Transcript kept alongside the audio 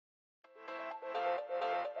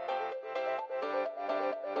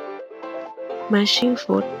Marching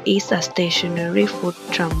foot is a stationary foot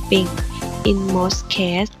trumping. In most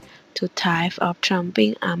cases, two types of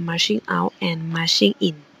trumping are marching out and marching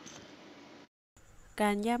in. ก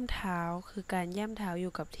ารย่ำเท้าคือการย่ำเท้าอ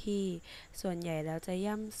ยู่กับที่ ส่วนใหญ่แล้วจะ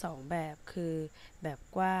ย่ำสองแบบคือ แบบ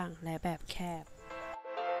กว้างและแบบแคบ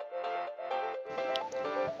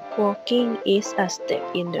Walking is a step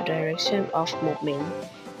in the direction of movement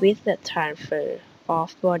with the transfer of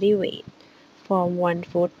body weight from one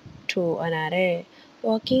foot to another.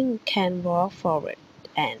 Walking can walk forward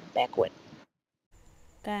and backward.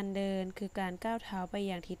 การเดินคือการก้าวเท้าไป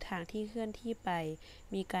ยังทิศทางที่เคลื่อนที่ไป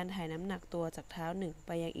มีการถ่ายน้ำหนักตัวจากเท้าหนึ่งไป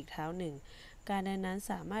ยังอีกเท้าหนึ่ง การเดินนั้น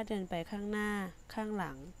สามารถเดินไปข้างหน้า ข้างห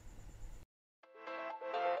ลัง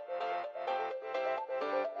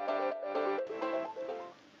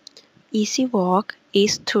Easy walk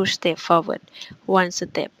is two steps forward, one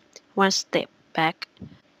step back,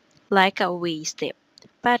 like a V step,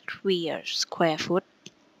 but via square foot.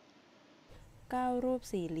 ก้าวรูป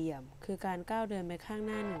สี่เหลี่ยม คือการก้าวเดินไปข้างห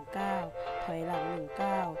น้า1ก้าวถอยหลัง1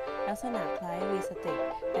ก้าวลักษณะคล้าย V step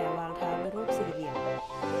แต่วางเท้าเป็นรูปสี่เหลี่ยม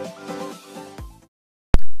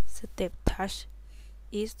Step touch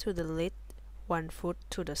is to the left, one foot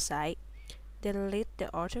to the side, then lift the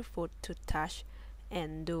other foot to touch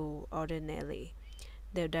and do alternately.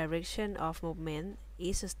 The direction of movement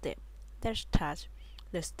is a step that touch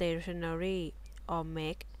the stationery or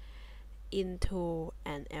make into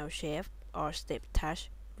an L shape or step touch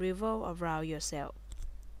revolve around yourself.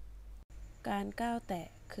 การก้าวแตะ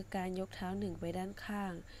คือการยกเท้าหนึ่งไปด้านข้า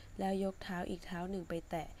งแล้วยกเท้าอีกเท้าหนึ่งไป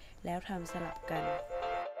แตะแล้วทำสลับกัน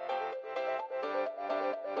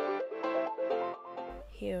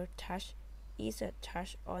Heel touch is a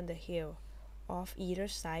touch on the heel of either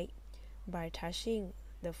side by touching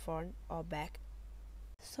the front or back.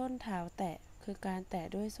 ส้นเท้าแตะคือการแตะ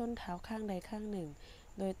ด้วยส้นเท้าข้างใดข้างหนึ่ง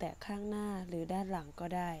โดยแตะข้างหน้าหรือด้านหลังก็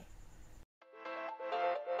ได้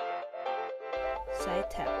Side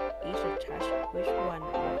tap is a touch with one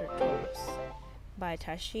of the toes by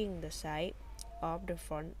touching the side of the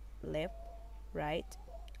front left, right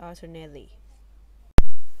alternately.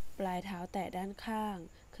 ปลายเท้าแตะด้านข้าง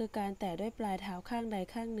คือการแตะด้วยปลายเท้าข้างใด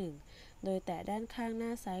ข้างหนึ่งโดยแตะด้านข้างหน้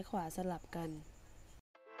าซ้ายขวาสลับกัน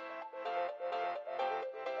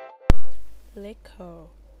Leg curl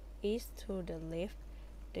is to the left,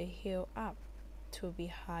 the heel up to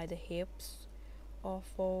behind the hips or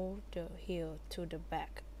fold the heel to the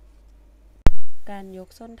back. การยก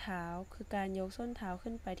ส้นเท้าคือการยกส้นเท้า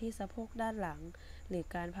ขึ้นไปที่สะโพกด้านหลังหรือ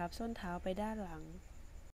การพับส้นเท้าไปด้านหลัง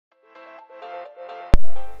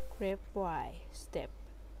Grapevine step,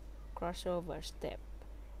 crossover step,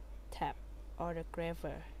 tap or the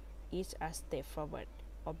grabber is a step forward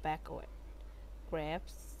or backward.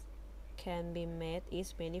 Grabs can be made in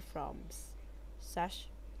many forms, such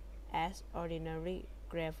as ordinary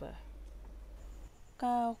grabber.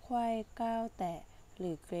 ก้าวไขว้ก้าวแตะห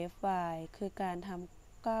รือ grapevine คือการท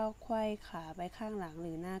ำก้าวไขว้ขาไปข้างหลังห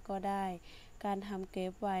รือหน้าก็ได้ การทำ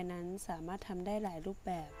grapevine นั้นสามารถทำได้หลายรูปแ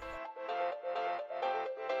บบ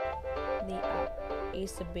Knee up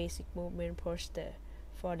is a basic movement posture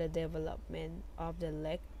for the development of the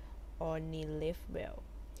leg or knee lift well.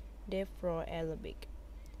 Therefore aerobic.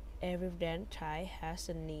 Every dance type has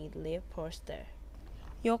a knee lift posture.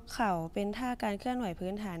 ยกเข่าเป็นท่าการเคลื่อนไหว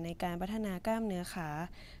พื้นฐานในการพัฒนากล้ามเนื้อขา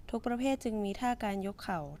ทุกประเภทจึงมีท่าการยกเ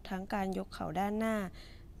ข่าทั้งการยกเข่าด้านหน้า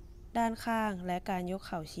ด้านข้างและการยกเ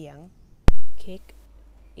ข่าเฉียง Kick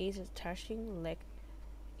is a touching leg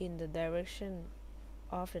in the direction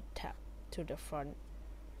of the tap to the front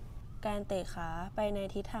การเตะขาไปใน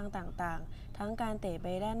ทิศทางต่างๆทั้งการเตะไป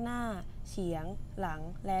ด้านหน้าเฉียงหลัง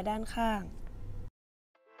และด้านข้าง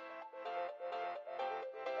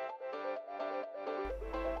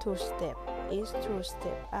Two step is to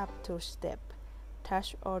step up two step,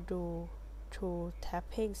 touch or do two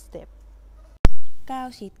tapping step. ก้าว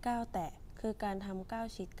ชิดก้าวแตะคือการทำก้าว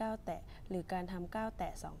ชิดก้าวแตะหรือการทำก้าวแต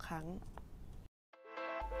ะสองครั้ง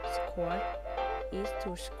Squat is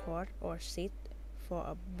to squat or sit for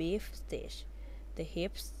a brief stage. The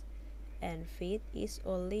hips and feet is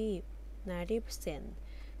only 90%.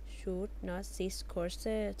 Should not sit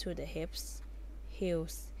closer to the hips,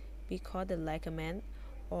 heels, because the ligament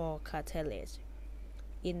or cartilage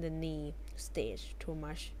in the knee stage too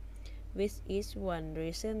much, which is one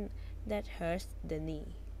reason that hurts the knee.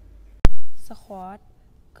 Squat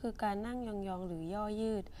คือการนั่งยองๆหรือย่อ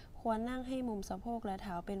ยืดควรนั่งให้มุมสะโพกและเ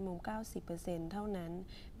ท้าเป็นมุม 90% เท่านั้น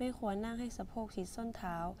ไม่ควรนั่งให้สะโพกชิดส้นเ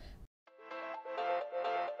ท้า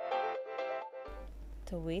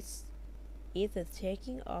Twist is the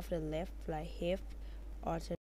taking of the left right hip or